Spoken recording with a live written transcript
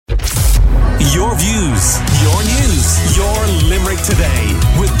Your views, your news, your Limerick Today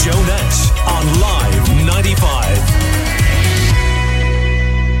with Joe Nash on Live 95.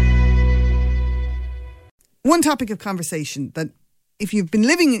 One topic of conversation that if you've been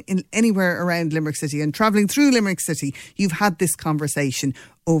living in anywhere around Limerick City and travelling through Limerick City, you've had this conversation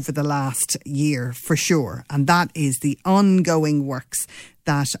over the last year for sure. And that is the ongoing works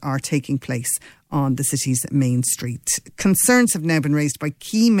that are taking place on the city's main street. Concerns have now been raised by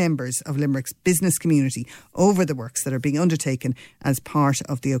key members of Limerick's business community over the works that are being undertaken as part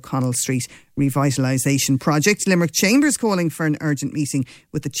of the O'Connell Street revitalisation project. Limerick Chamber is calling for an urgent meeting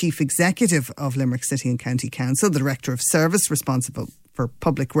with the Chief Executive of Limerick City and County Council, the Director of Service responsible for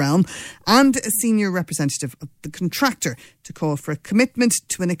Public Realm, and a senior representative of the contractor to call for a commitment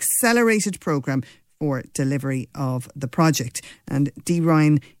to an accelerated programme for delivery of the project. And Dee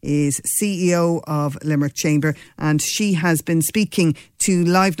Ryan is CEO of Limerick Chamber, and she has been speaking to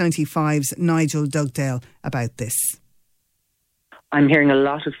Live 95's Nigel Dugdale about this. I'm hearing a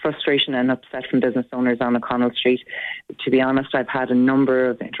lot of frustration and upset from business owners on O'Connell Street. To be honest, I've had a number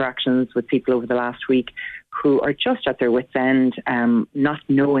of interactions with people over the last week who are just at their wits' end, not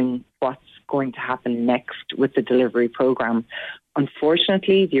knowing what's going to happen next with the delivery programme.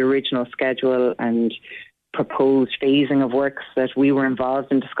 Unfortunately, the original schedule and proposed phasing of works that we were involved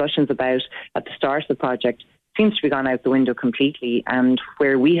in discussions about at the start of the project seems to be gone out the window completely, and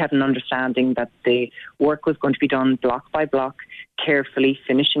where we had an understanding that the work was going to be done block by block, carefully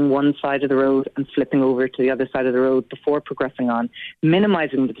finishing one side of the road and flipping over to the other side of the road before progressing on,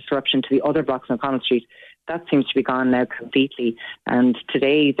 minimising the disruption to the other blocks on O'Connell Street. That seems to be gone now completely. And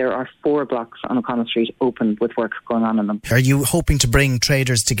today there are 4 blocks on O'Connell Street open with work going on in them. Are you hoping to bring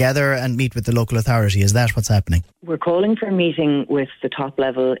traders together and meet with the local authority? Is that what's happening? We're calling for a meeting with the top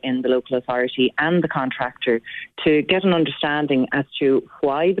level in the local authority and the contractor to get an understanding as to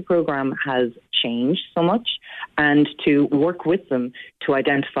why the programme has changed so much and to work with them to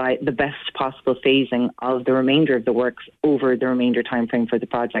identify the best possible phasing of the remainder of the works over the remainder timeframe for the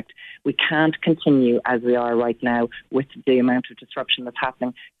project. We can't continue as we are right now with the amount of disruption that's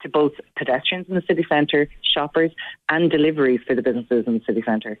happening to both pedestrians in the city centre, shoppers and delivery for the businesses in the city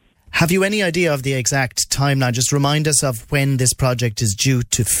centre. Have you any idea of the exact timeline? Just remind us of when this project is due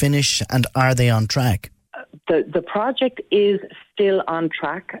to finish, and are they on track? The project is still on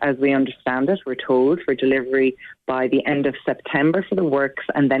track, as we understand it. We're told for delivery by the end of September for the works,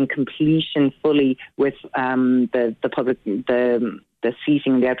 and then completion fully with the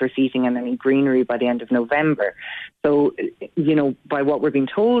seating, the outdoor seating, and any greenery by the end of November. So, by what we're being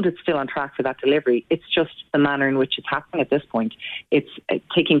told, it's still on track for that delivery. It's just the manner in which it's happening at this point. It's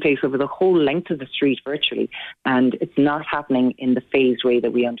taking place over the whole length of the street virtually, and it's not happening in the phased way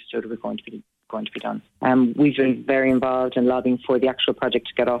that we understood it was going to be done. We've been very involved in lobbying for the actual project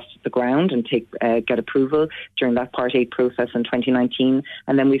to get off the ground and get approval during that Part 8 process in 2019.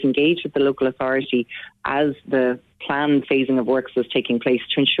 And then we've engaged with the local authority as the planned phasing of works was taking place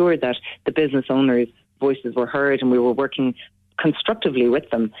to ensure that the business owners' voices were heard, and we were working constructively with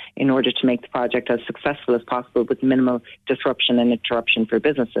them in order to make the project as successful as possible with minimal disruption and interruption for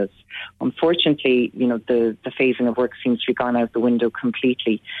businesses. Unfortunately, the phasing of work seems to be gone out the window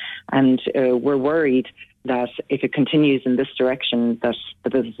completely, and we're worried that if it continues in this direction, that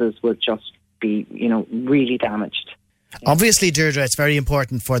the businesses will just be, really damaged. Obviously, Deirdre, it's very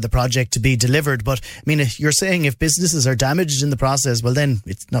important for the project to be delivered, but you're saying if businesses are damaged in the process, well then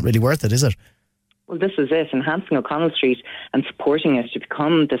it's not really worth it, is it? Well, this is it. Enhancing O'Connell Street and supporting it to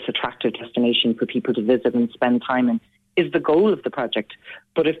become this attractive destination for people to visit and spend time in is the goal of the project.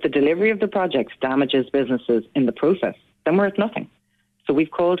 But if the delivery of the project damages businesses in the process, then we're at nothing. So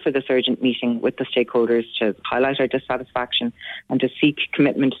we've called for this urgent meeting with the stakeholders to highlight our dissatisfaction and to seek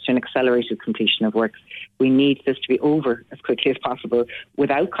commitment to an accelerated completion of works. We need this to be over as quickly as possible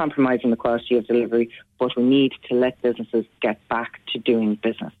without compromising the quality of delivery, but we need to let businesses get back to doing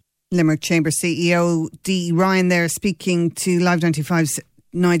business. Limerick Chamber CEO Dee Ryan there speaking to Live 95's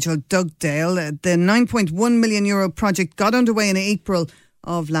Nigel Dugdale. The €9.1 million project got underway in April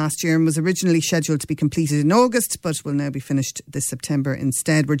of last year and was originally scheduled to be completed in August, but will now be finished this September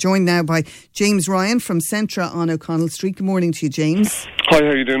instead. We're joined now by James Ryan from Centra on O'Connell Street. Good morning to you, James. Hi, how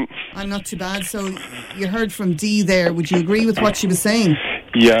are you doing? I'm not too bad. So you heard from Dee there. Would you agree with what she was saying?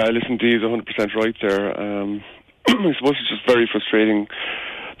 Yeah, listen, Dee is 100% right there. I suppose it's just very frustrating.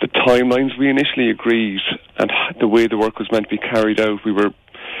 The timelines we initially agreed and the way the work was meant to be carried out, we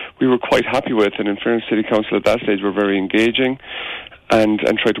were quite happy with, and in fairness, City Council at that stage were very engaging and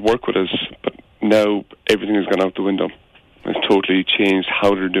tried to work with us. But now everything has gone out the window. It's totally changed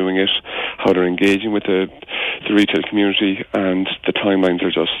how they're doing it, how they're engaging with the retail community, and the timelines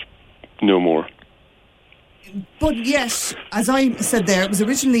are just no more. But yet, as I said there, it was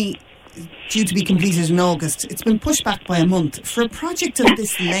originally due to be completed in August. It's been pushed back by a month. For a project of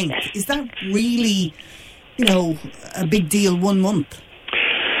this length, is that really, a big deal, 1 month?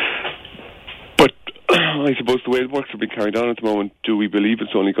 But I suppose the way the works are being carried on at the moment, do we believe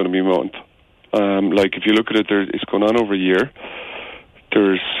it's only going to be a month? If you look at it, it's going on over a year.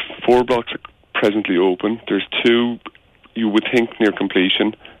 There's 4 blocks presently open. There's 2 you would think near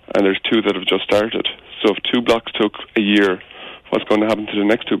completion, and there's 2 that have just started. So if 2 blocks took a year, what's going to happen to the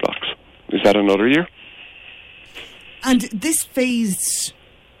next 2 blocks? Is that another year? And this phased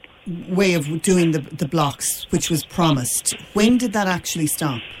way of doing the blocks, which was promised, when did that actually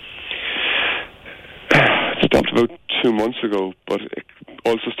stop? It stopped about 2 months ago, but it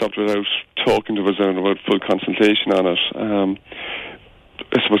also stopped without talking to us and about full consultation on it.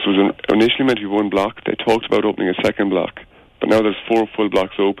 I suppose it was initially meant to be 1 block. They talked about opening a second block, but now there's 4 full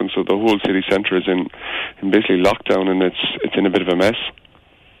blocks open, so the whole city centre is in basically lockdown, and it's in a bit of a mess.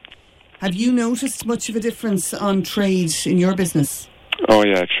 Have you noticed much of a difference on trade in your business? Oh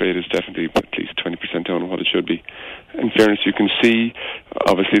yeah, trade is definitely at least 20% down on what it should be. In fairness, you can see,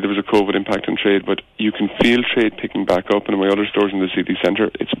 obviously there was a COVID impact on trade, but you can feel trade picking back up, and in my other stores in the city centre,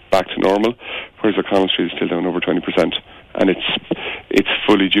 it's back to normal, whereas O'Connell Street is still down over 20%, and it's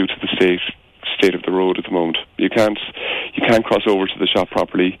fully due to the state of the road at the moment. You can't cross over to the shop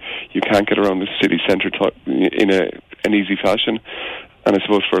properly. You can't get around the city centre in an easy fashion. And I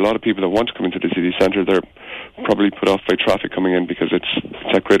suppose for a lot of people that want to come into the city centre, they're probably put off by traffic coming in because it's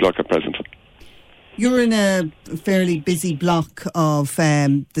at gridlock at present. You're in a fairly busy block of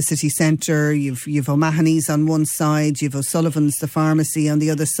the city centre. You've O'Mahony's on one side, you've O'Sullivan's, the pharmacy on the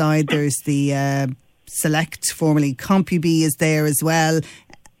other side. There's the Select, formerly CompuB, is there as well.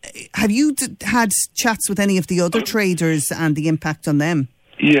 Have you had chats with any of the other traders and the impact on them?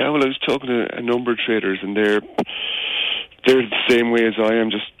 Yeah, well, I was talking to a number of traders, and they're the same way as I am,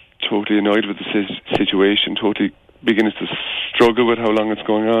 just totally annoyed with the situation, totally beginning to struggle with how long it's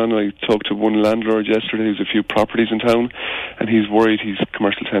going on. I talked to one landlord yesterday who's a few properties in town, and he's worried his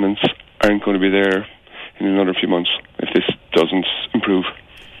commercial tenants aren't going to be there in another few months if this doesn't improve.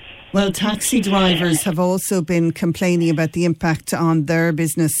 Well, taxi drivers have also been complaining about the impact on their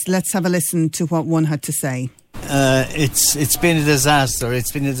business. Let's have a listen to what one had to say. It's been a disaster.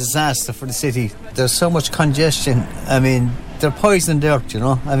 It's been a disaster for the city. There's so much congestion. I mean, they're poison dirt,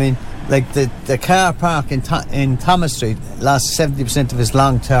 I mean, like the car park in Thomas Street lost 70% of its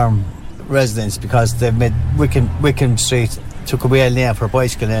long-term residents because they've made Wickham Street took away a lane for a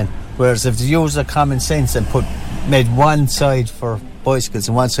bicycle lane. Whereas if they use their common sense and made one side for bicycles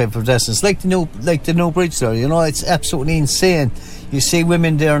and one side for pedestrians, like the new bridge there, it's absolutely insane. You see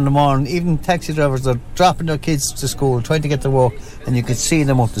women there in the morning, even taxi drivers, they're dropping their kids to school, trying to get to work, and you could see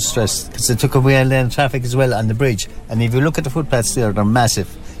them up the stress because they took away a lane of traffic as well on the bridge. And if you look at the footpaths there, they're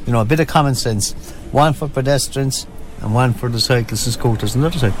massive. A bit of common sense. One for pedestrians and one for the cyclists and scooters on the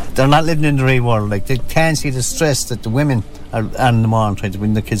other side. They're not living in the real world. Like, they can't see the stress that the women are in the morning trying to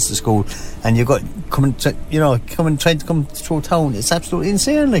bring their kids to school, and you got trying to come through town. It's absolutely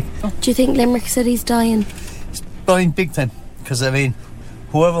insane. Like, do you think Limerick City's dying? It's dying big time. Because I mean,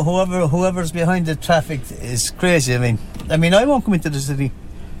 whoever's behind the traffic is crazy. I mean, I won't come into the city.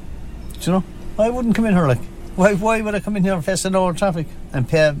 I wouldn't come in here. Like, why would I come in here and face an hour traffic and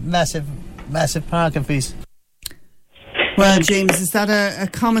pay massive parking fees? Well, James, is that a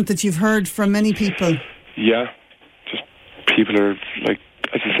comment that you've heard from many people? Yeah, just people are, like,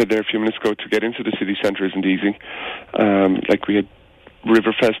 as I said there a few minutes ago, to get into the city centre isn't easy. Like, we had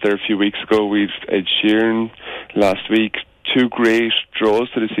Riverfest there a few weeks ago, we've Ed Sheeran last week, 2 great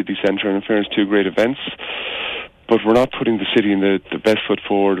draws to the city centre, and in fairness, 2 great events. But we're not putting the city in the best foot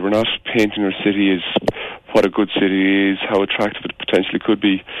forward. We're not painting our city as what a good city is, how attractive it potentially could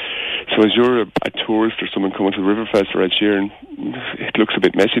be. So as you're a tourist or someone coming to Riverfest or Ed Sheeran, it looks a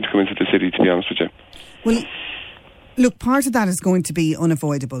bit messy to come into the city, to be honest with you. Well, look, part of that is going to be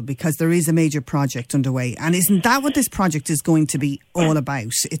unavoidable because there is a major project underway. And isn't that what this project is going to be all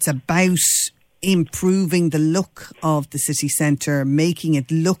about? It's about improving the look of the city centre, making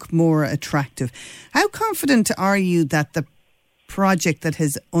it look more attractive. How confident are you that the project that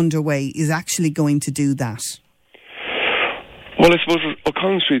is underway is actually going to do that? Well, I suppose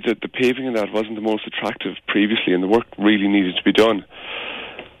O'Connell Street, the paving in that wasn't the most attractive previously, and the work really needed to be done.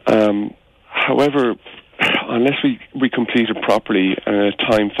 However, unless we complete it properly in a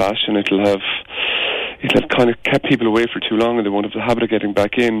time fashion, it'll have kind of kept people away for too long, and they won't have the habit of getting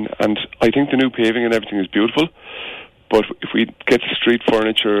back in. And I think the new paving and everything is beautiful, but if we get the street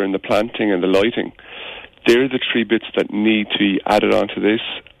furniture and the planting and the lighting, they're the 3 bits that need to be added onto this.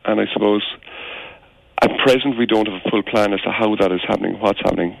 And I suppose At present, we don't have a full plan as to how that is happening, what's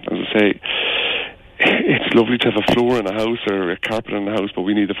happening. As I say, it's lovely to have a floor in a house or a carpet in a house, but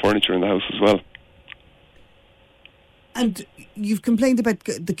we need the furniture in the house as well. And you've complained about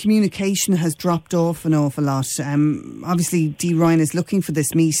the communication has dropped off an awful lot. Obviously, Dee Ryan is looking for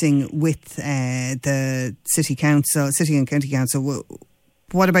this meeting with the City and County Council.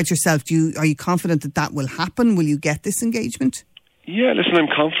 What about yourself? Are you confident that will happen? Will you get this engagement? Yeah, listen, I'm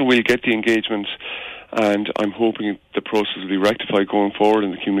confident we'll get the engagement, and I'm hoping the process will be rectified going forward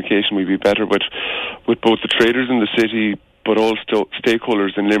and the communication will be better with both the traders in the city, but also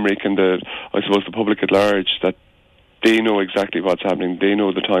stakeholders in Limerick and the public at large, that they know exactly what's happening. They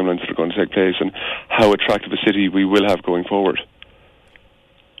know the timelines that are going to take place and how attractive a city we will have going forward.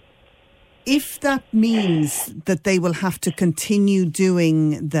 If that means that they will have to continue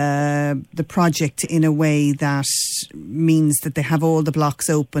doing the project in a way that means that they have all the blocks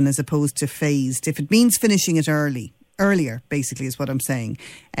open as opposed to phased, if it means finishing it earlier, basically is what I'm saying,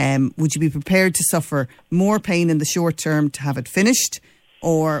 would you be prepared to suffer more pain in the short term to have it finished,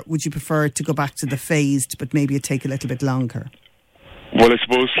 or would you prefer to go back to the phased but maybe it take a little bit longer? Well, I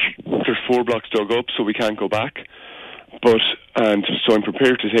suppose there's 4 blocks dug up, so we can't go back. And so I'm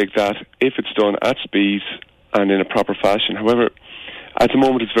prepared to take that if it's done at speed and in a proper fashion. However, at the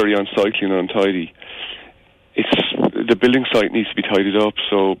moment it's very unsightly and untidy. The building site needs to be tidied up.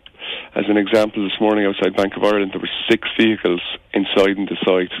 So, as an example, this morning outside Bank of Ireland, there were 6 vehicles inside the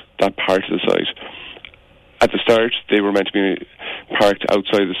site, that part of the site. At the start, they were meant to be parked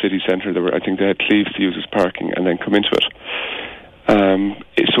outside the city centre. I think they had Cleves to use as parking and then come into it.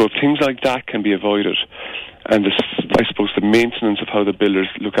 So if things like that can be avoided, and I suppose the maintenance of how the builders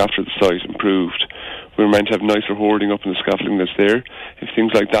look after the site improved, we're meant to have nicer hoarding up in the scaffolding that's there. If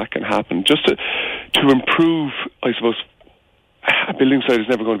things like that can happen, just to improve, I suppose, a building site is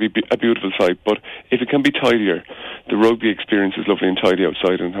never going to be a beautiful site, but if it can be tidier, the rugby experience is lovely and tidy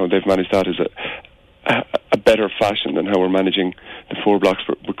outside, and how they've managed that is a better fashion than how we're managing the 4 blocks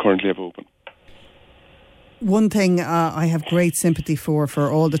we currently have open. One thing I have great sympathy for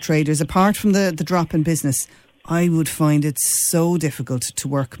all the traders, apart from the drop in business, I would find it so difficult to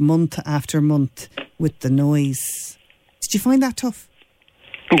work month after month with the noise. Did you find that tough?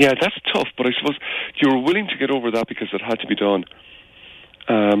 Yeah, that's tough, but I suppose you were willing to get over that because it had to be done.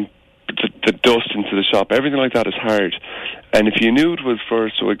 The dust into the shop, everything like that is hard. And if you knew it was for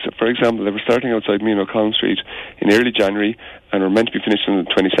example, they were starting outside me on O'Connell Street in early January and were meant to be finished on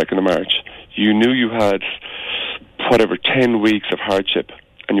the 22nd of March, you knew you had 10 weeks of hardship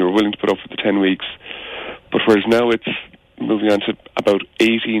and you were willing to put up with the 10 weeks. But whereas now it's moving on to about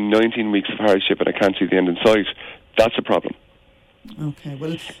 18, 19 weeks of hardship and I can't see the end in sight, that's a problem. Okay,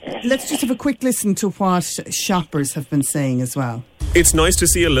 well, let's just have a quick listen to what shoppers have been saying as well. It's nice to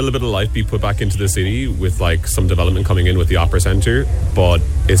see a little bit of life be put back into the city with some development coming in with the Opera Centre, but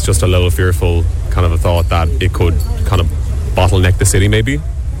it's just a little fearful kind of a thought that it could kind of bottleneck the city maybe.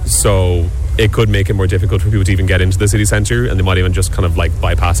 So it could make it more difficult for people to even get into the city centre, and they might even just kind of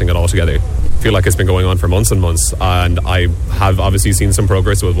bypassing it altogether. I feel like it's been going on for months and months, and I have obviously seen some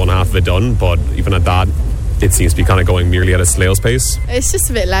progress with one half of it done, but even at that, it seems to be kind of going merely at a snail's pace. It's just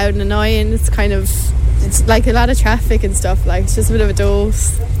a bit loud and annoying. It's like a lot of traffic and stuff. It's just a bit of a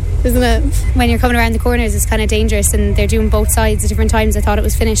dose, isn't it? When you're coming around the corners, it's kind of dangerous, and they're doing both sides at different times. I thought it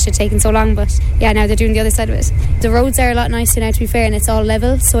was finished, it had taken so long, but yeah, now they're doing the other side of it. The roads are a lot nicer now, to be fair, and it's all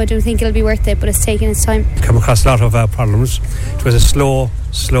level, so I don't think it'll be worth it, but it's taking its time. Come across a lot of problems. It was a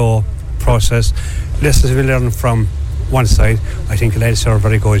slow process. Lessons we learned from one side. I think the latest are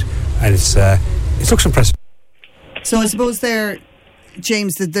very good, and it looks impressive. So I suppose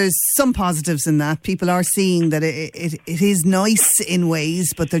James, that there's some positives in that. People are seeing that it is nice in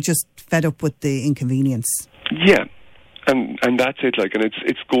ways, but they're just fed up with the inconvenience. Yeah, and that's it. And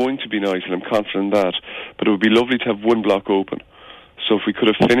it's going to be nice, and I'm confident in that. But it would be lovely to have one block open. So if we could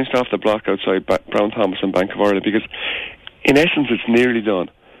have finished off the block outside Brown Thomas and Bank of Ireland, because in essence it's nearly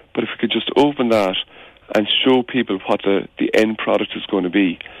done. But if we could just open that and show people what the end product is going to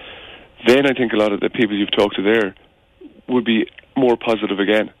be, then I think a lot of the people you've talked to there would be more positive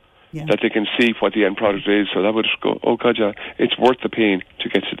again, that they can see what the end product is. So that would go, oh God, yeah, it's worth the pain to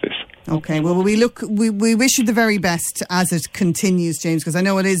get to this. Okay, well, we wish you the very best as it continues, James, because I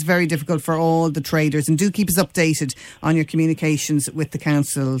know it is very difficult for all the traders, and do keep us updated on your communications with the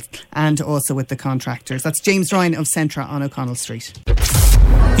council and also with the contractors. That's James Ryan of Centra on O'Connell Street.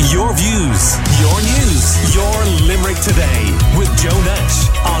 Your views, your news, your Limerick Today with Joe Nash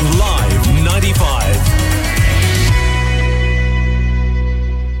on Live 95.